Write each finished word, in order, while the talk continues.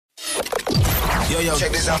Yo,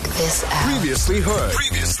 check this out. Previously heard.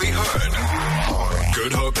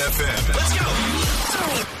 Good Hope FM. Let's go.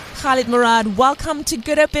 Khaalid Mooradd, welcome to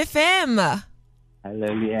Good Hope FM.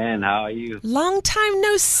 Hello, Leigh-Anne. How are you? Long time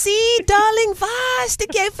no see, darling. Waar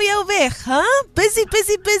stik jy vir jou weg, huh?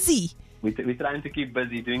 Busy. We're trying to keep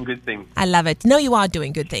busy, doing good things. I love it. No, you are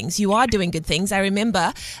doing good things. I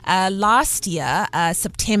remember last year,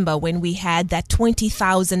 September, when we had that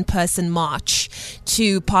 20,000 person march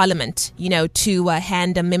to Parliament, to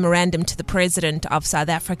hand a memorandum to the President of South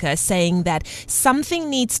Africa saying that something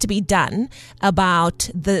needs to be done about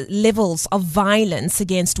the levels of violence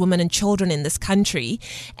against women and children in this country.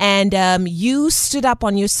 And you stood up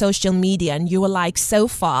on your social media and you were like, so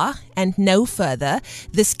far and no further,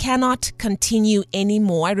 this cannot continue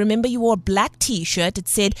anymore. I remember you wore a black t-shirt. It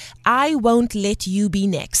said, I won't let you be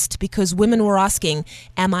next, because women were asking,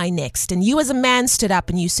 am I next? And you as a man stood up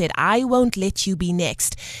and you said, I won't let you be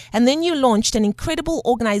next. And then you launched an incredible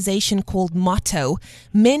organization called Motto,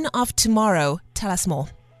 Men of Tomorrow. Tell us more.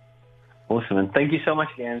 Awesome. And thank you so much,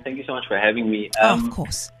 Leigh-Anne. Thank you so much for having me. Of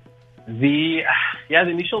course. The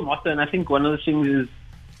initial motto, and I think one of the things is,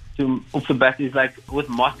 off the bat, is like with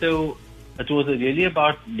Motto, it was really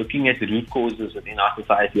about looking at the root causes within our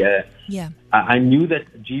society. Yeah. I knew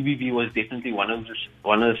that GBV was definitely one of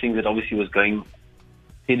the things that obviously was going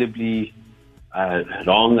terribly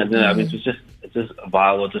wrong. And I mean, it's just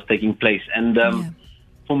vile what was taking place. And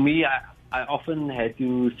for me, I often had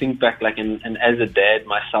to think back, and as a dad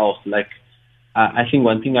myself, I think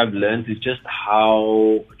one thing I've learned is just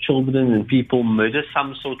how children and people murder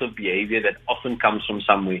some sort of behavior that often comes from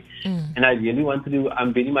somewhere. And I really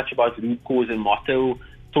I'm very much about root cause and Motto,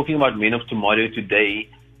 talking about Men of Tomorrow today.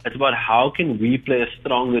 It's about how can we play a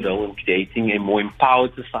stronger role in creating a more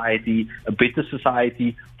empowered society, a better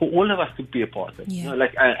society for all of us to be a part of. Yeah.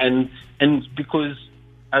 And because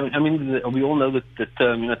I mean, we all know that the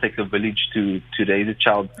term, takes a village to raise a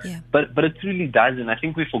child, but it really does, and I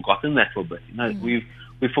think we've forgotten that for a bit.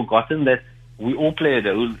 We've forgotten that we all play a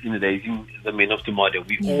role in raising the men of tomorrow.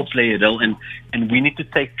 We all play a role, and we need to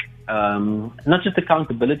take not just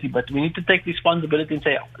accountability, but we need to take responsibility and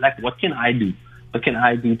say, what can I do? What can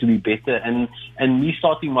I do to be better? And me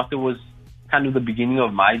starting Motto was kind of the beginning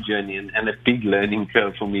of my journey, and a big learning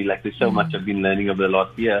curve for me. There's so much I've been learning over the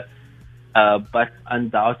last year. But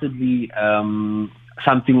undoubtedly,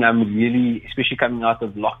 something I'm really, especially coming out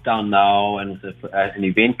of lockdown now and with an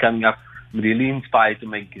event coming up, I'm really inspired to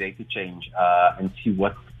make greater change and see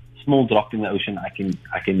what small drop in the ocean I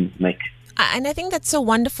can make. And I think that's so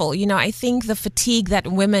wonderful. I think the fatigue that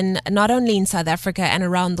women, not only in South Africa and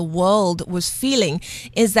around the world, was feeling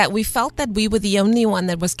is that we felt that we were the only one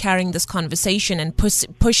that was carrying this conversation and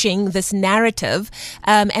pushing this narrative.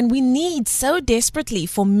 And we need so desperately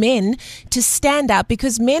for men to stand up,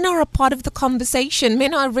 because men are a part of the conversation.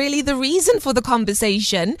 Men are really the reason for the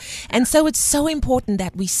conversation. And so it's so important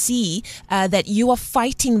that we see that you are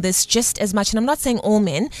fighting this just as much. And I'm not saying all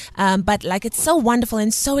men, but it's so wonderful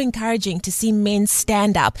and so encouraging to see men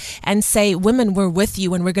stand up and say, women, we're with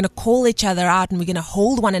you, and we're going to call each other out, and we're going to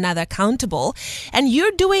hold one another accountable. And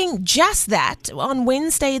you're doing just that on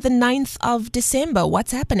Wednesday, the 9th of December.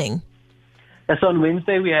 What's happening? So on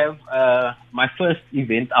Wednesday, we have my first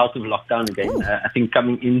event out of lockdown again. I think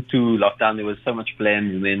coming into lockdown, there was so much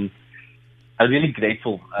planned, and then I'm really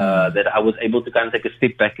grateful that I was able to kind of take a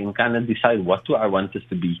step back and kind of decide what do I want us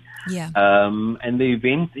to be. Yeah. And the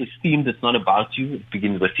event is themed, it's not about you, it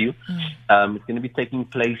begins with you. It's going to be taking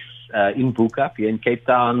place in Buka, here in Cape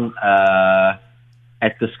Town,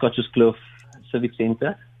 at the Scotches Kloof Civic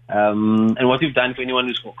Centre. And what we've done for anyone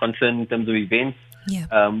who's concerned in terms of events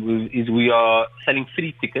is we are selling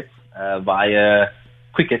free tickets via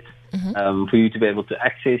Quicket. For you to be able to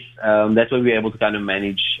access. That's why we're able to kind of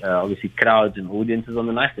manage, obviously, crowds and audiences on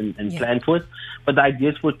the night and plan for it. But the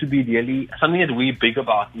idea is for it to be really something that we're big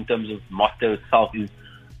about in terms of Motto itself is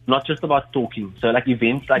not just about talking. So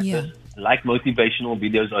events like this, motivational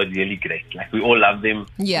videos are really great. We all love them.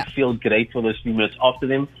 We feel great for those few minutes after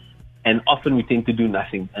them. And often we tend to do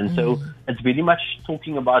nothing. And so it's very much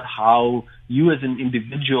talking about how you as an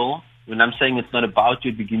individual, when I'm saying it's not about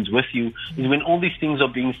you, it begins with you, is when all these things are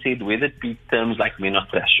being said, whether it be terms like men are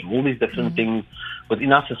trash, all these different things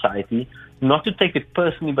within our society, not to take it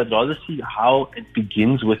personally, but rather see how it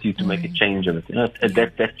begins with you to make a change of it.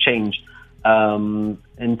 That change. And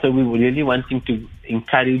so we were really wanting to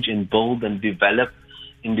encourage and build and develop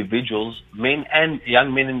individuals, men and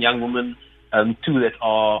young women, too, that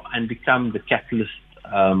are and become the catalyst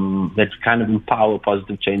that kind of empower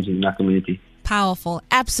positive change in our community. Powerful,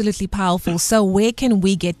 absolutely powerful. So where can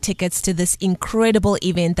we get tickets to this incredible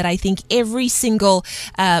event that I think every single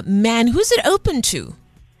man, who's it open to?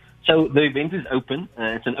 So the event is open.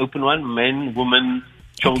 It's an open one, men, women,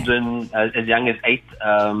 children, as young as 8.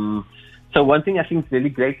 So one thing I think is really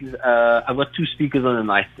great is I've got 2 speakers on the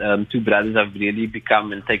night, 2 brothers I've really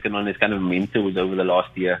become and taken on as kind of mentors over the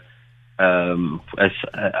last year.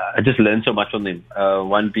 I just learned so much from them.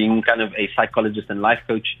 One being kind of a psychologist and life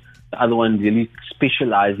coach, the other one really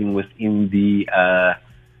specializing within the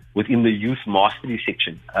youth mastery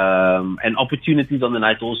section. And opportunities on the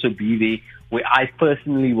night also be there, where I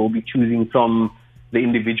personally will be choosing from the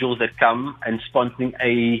individuals that come and sponsoring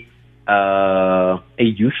a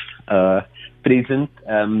youth present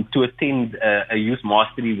to attend a youth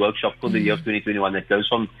mastery workshop for the year of 2021 that goes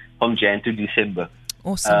from Jan to December.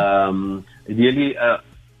 Awesome. Really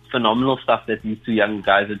phenomenal stuff that these 2 young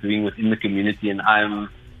guys are doing within the community, and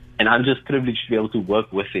I'm just privileged to be able to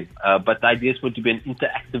work with them. But the idea is for it to be an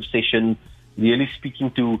interactive session, really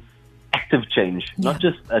speaking to active change, not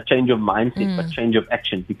just a change of mindset, but change of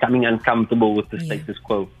action, becoming uncomfortable with the status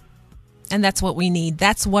quo. And that's what we need.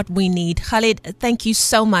 That's what we need. Khaalid, thank you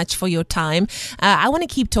so much for your time. I want to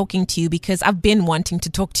keep talking to you because I've been wanting to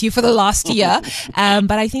talk to you for the last year. But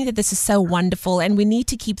I think that this is so wonderful, and we need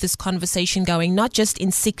to keep this conversation going, not just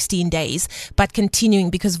in 16 days, but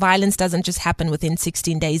continuing, because violence doesn't just happen within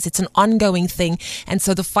 16 days. It's an ongoing thing. And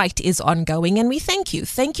so the fight is ongoing. And we thank you.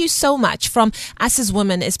 Thank you so much from us as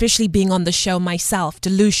women, especially being on the show, myself,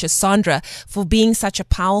 Delucia, Sandra, for being such a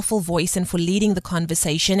powerful voice and for leading the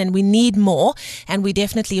conversation. And we need more, and we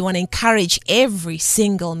definitely want to encourage every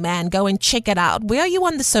single man. Go and check it out. Where are you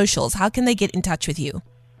on the socials? How can they get in touch with you?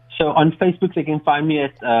 So on Facebook, they can find me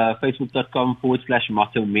at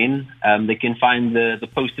facebook.com/Motto Men. They can find the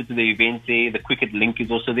poster to the event there. The Quicket link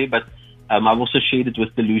is also there, but I've also shared it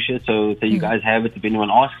with Delucia, so you guys have it if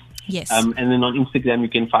anyone asks. Yes. And then on Instagram, you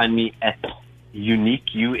can find me at unique,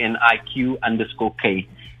 UNIQ_K.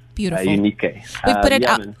 Beautiful. Unique. We put it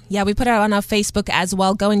out. Yeah, we put it out on our Facebook as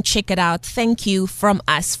well. Go and check it out. Thank you from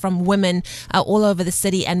us, from women all over the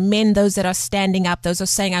city, and men, those that are standing up, those are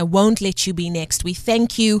saying, I won't let you be next. We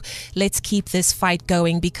thank you. Let's keep this fight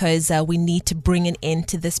going, because we need to bring an end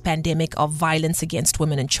to this pandemic of violence against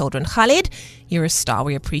women and children. Khaalid, you're a star.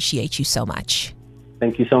 We appreciate you so much.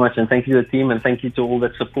 Thank you so much, and thank you to the team, and thank you to all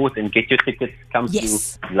that support, and get your tickets. Come through.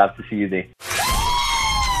 Love to see you there.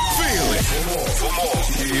 Feel it. For more,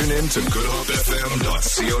 tune in to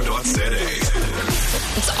goodhopefm.co.za.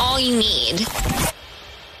 It's all you need.